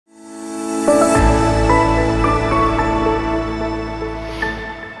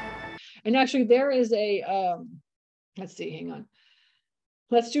actually, there is a, let's see, hang on.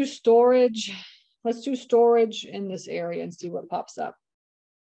 Let's do storage. Let's do storage in this area and see what pops up.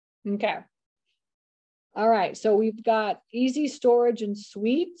 Okay. All right. So we've got easy storage and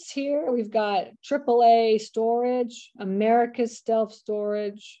suites here. We've got AAA storage, America's Stealth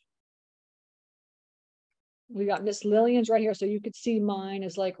Storage. We got Miss Lillian's right here. So you could see mine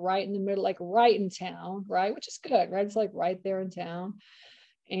is like right in the middle, like right in town, right? Which is good, right? It's like right there in town.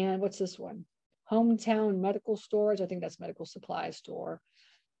 And what's this one? Hometown Medical Storage. I think that's medical supply store.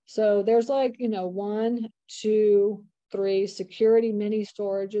 So there's like, 1, 2, 3 security mini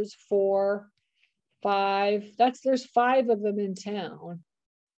storages, 4, 5. There's 5 of them in town.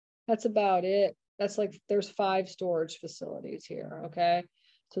 That's about it. That's like, there's 5 storage facilities here. Okay.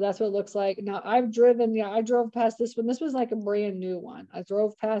 So that's what it looks like. Now I drove past this one. This was like a brand new one. I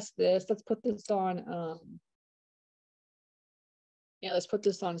drove past this. Let's put this on, let's put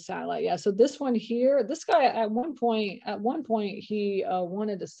this on satellite. Yeah. So this one here, this guy at one point, he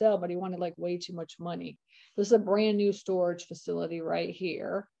wanted to sell, but he wanted like way too much money. This is a brand new storage facility right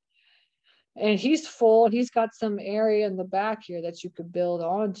here. And he's full. He's got some area in the back here that you could build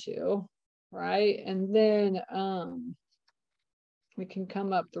onto. Right. And then we can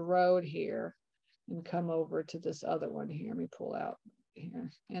come up the road here and come over to this other one here. Let me pull out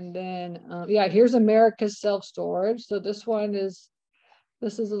here. And then, here's America's Self-Storage. So this is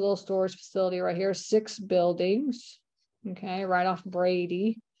a little storage facility right here, 6 buildings, okay, right off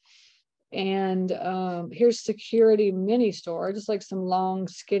Brady. And here's security mini storage, just like some long,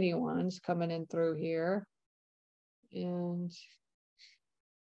 skinny ones coming in through here. And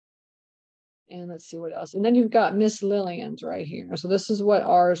let's see what else. And then you've got Miss Lillian's right here. So this is what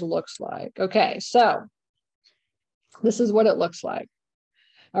ours looks like. Okay, so this is what it looks like.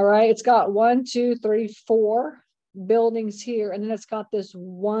 All right, it's got 1, 2, 3, 4 buildings here, and then it's got this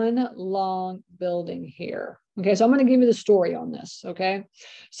one long building here. Okay, so I'm going to give you the story on this. Okay,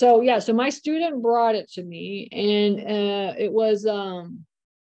 so so my student brought it to me, and it was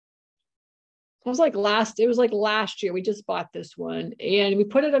like last year. We just bought this one, and we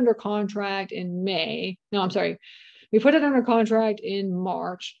put it under contract in May. No, I'm sorry, we put it under contract in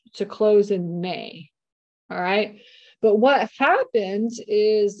March to close in May. All right. But what happens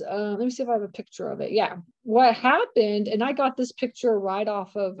is, let me see if I have a picture of it. Yeah. What happened, and I got this picture right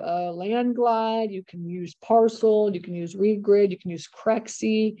off of Landglide. You can use Parcel, you can use ReGrid, you can use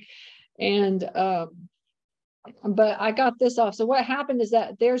Crexy. And, but I got this off. So what happened is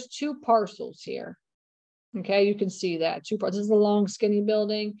that there's 2 parcels here. Okay. You can see that 2 parcels. This is the long, skinny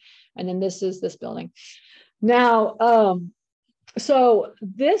building. And then this is this building. Now, so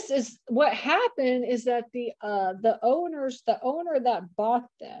this is what happened is that the owner that bought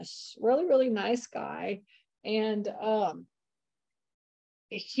this, really, really nice guy. And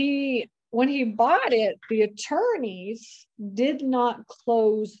when he bought it, the attorneys did not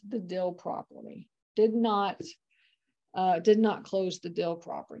close the deal properly, did not close the deal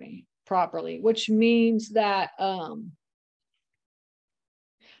properly, which means that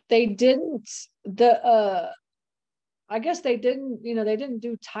they didn't, I guess they didn't, they didn't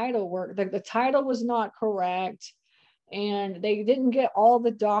do title work. The title was not correct. And they didn't get all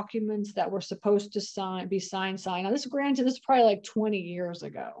the documents that were supposed to be signed. Now, this is probably like 20 years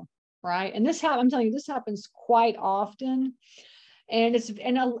ago, right? And I'm telling you, this happens quite often. And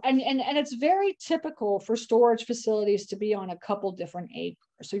it's very typical for storage facilities to be on a couple different acres.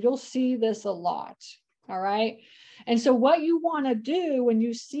 So you'll see this a lot. All right. And so what you want to do when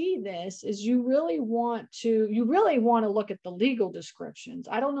you see this is you really want to look at the legal descriptions.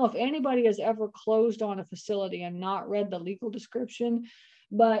 I don't know if anybody has ever closed on a facility and not read the legal description,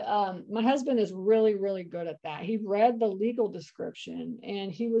 but my husband is really, really good at that. He read the legal description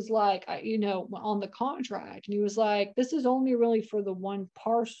and he was like, on the contract, and he was like, this is only really for the one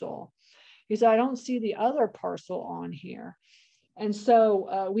parcel. He said, I don't see the other parcel on here. And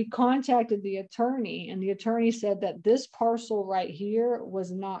so we contacted the attorney, and the attorney said that this parcel right here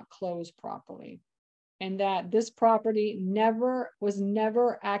was not closed properly, and that this property was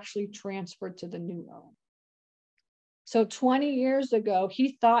never actually transferred to the new owner. So 20 years ago,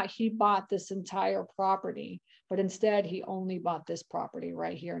 he thought he bought this entire property, but instead he only bought this property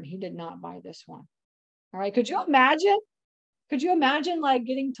right here, and he did not buy this one. All right. Could you imagine? Could you imagine like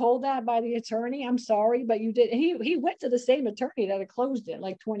getting told that by the attorney? I'm sorry, but you did. He went to the same attorney that had closed it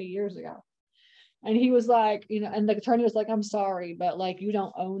like 20 years ago. And he was like, and the attorney was like, I'm sorry, but like, you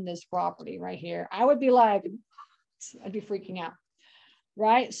don't own this property right here. I would be like, I'd be freaking out.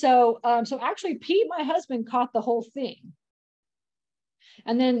 Right. So actually Pete, my husband, caught the whole thing.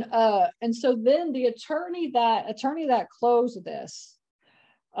 And then, and so then the attorney that closed this,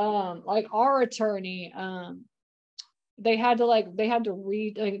 like our attorney, they had to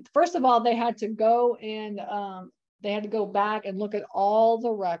read, like, first of all, they had to go and they had to go back and look at all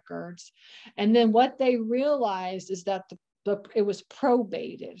the records. And then what they realized is that it was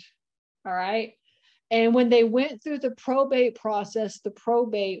probated. All right. And when they went through the probate process, the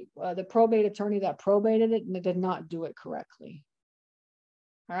probate attorney that probated it, and they did not do it correctly.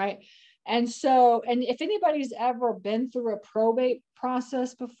 All right. And so, and if anybody's ever been through a probate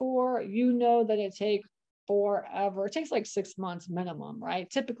process before, you know that it takes forever. It takes like 6 months minimum, right?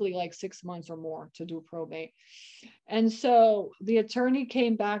 Typically like 6 months or more to do probate. And so the attorney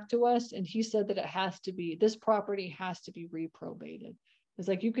came back to us and he said that this property has to be reprobated. It's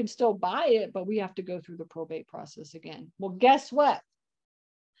like, you can still buy it, but we have to go through the probate process again. Well, guess what?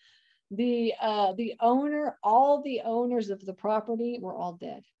 The owner, all the owners of the property were all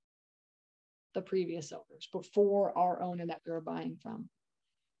dead. The previous owners before our owner that we were buying from.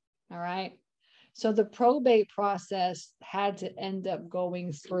 All right. So the probate process had to end up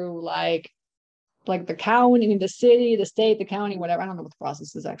going through like the county, the city, the state, the county, whatever. I don't know what the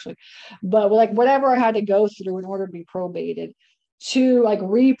process is actually, but like whatever I had to go through in order to be probated, to like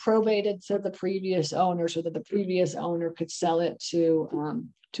reprobated to the previous owner so that the previous owner could sell it to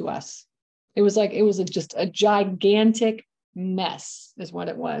us. It was just a gigantic mess is what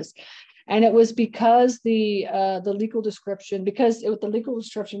it was. And it was because the legal description, the legal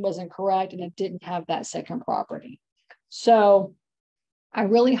description wasn't correct and it didn't have that second property. So I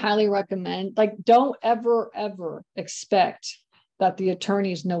really highly recommend, like, don't ever expect that the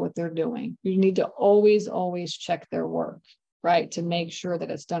attorneys know what they're doing. You need to always check their work, right? To make sure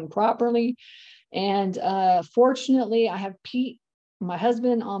that it's done properly. And fortunately, I have Pete, my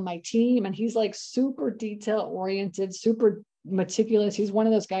husband, on my team, and he's like super detail oriented, super meticulous. He's one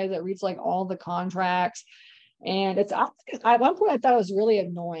of those guys that reads like all the contracts. And at one point I thought it was really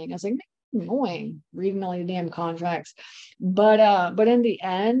annoying. I was like, annoying reading all the damn contracts. But in the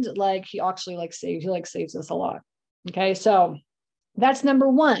end, like, he actually saves us a lot. Okay. So that's number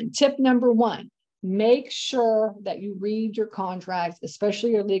one. Tip number one. Make sure that you read your contracts,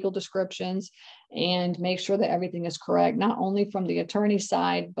 especially your legal descriptions, and make sure that everything is correct, not only from the attorney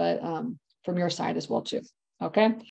side, but from your side as well too. Okay.